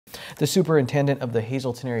The superintendent of the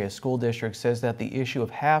Hazleton Area School District says that the issue of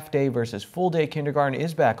half-day versus full-day kindergarten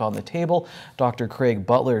is back on the table. Dr. Craig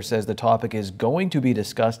Butler says the topic is going to be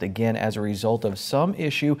discussed again as a result of some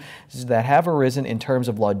issues that have arisen in terms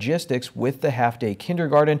of logistics with the half-day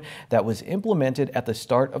kindergarten that was implemented at the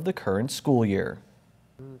start of the current school year.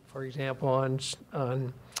 For example, on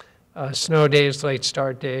snow days, late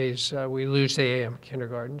start days, we lose the AM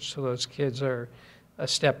kindergarten, so those kids are a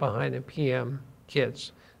step behind the PM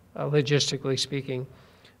kids, logistically speaking.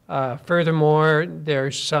 Furthermore,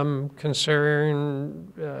 there's some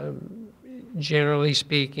concern, generally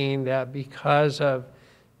speaking, that because of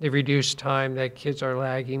the reduced time that kids are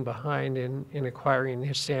lagging behind in acquiring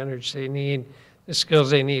the standards they need, the skills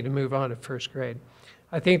they need to move on to first grade.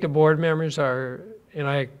 I think the board members are, and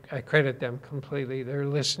I credit them completely, they're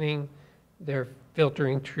listening, they're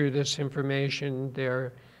filtering through this information,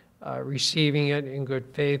 they're receiving it in good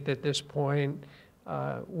faith at this point.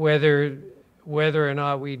 Whether or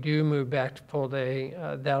not we do move back to full day,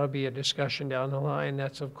 that'll be a discussion down the line.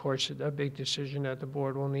 That's, of course, a big decision that the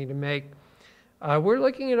board will need to make. We're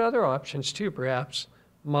looking at other options too, perhaps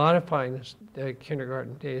modifying the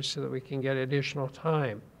kindergarten days so that we can get additional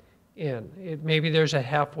time in. Maybe there's a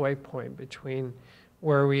halfway point between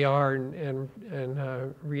where we are and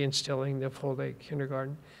reinstilling the full day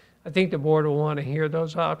kindergarten. I think the board will want to hear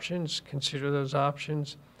those options, consider those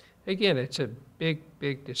options. Again, it's a big,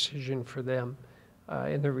 big decision for them,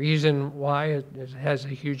 and the reason why it has a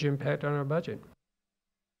huge impact on our budget.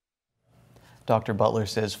 Dr. Butler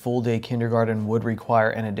says full-day kindergarten would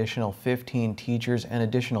require an additional 15 teachers and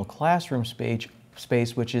additional classroom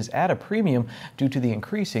space, which is at a premium due to the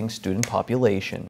increasing student population.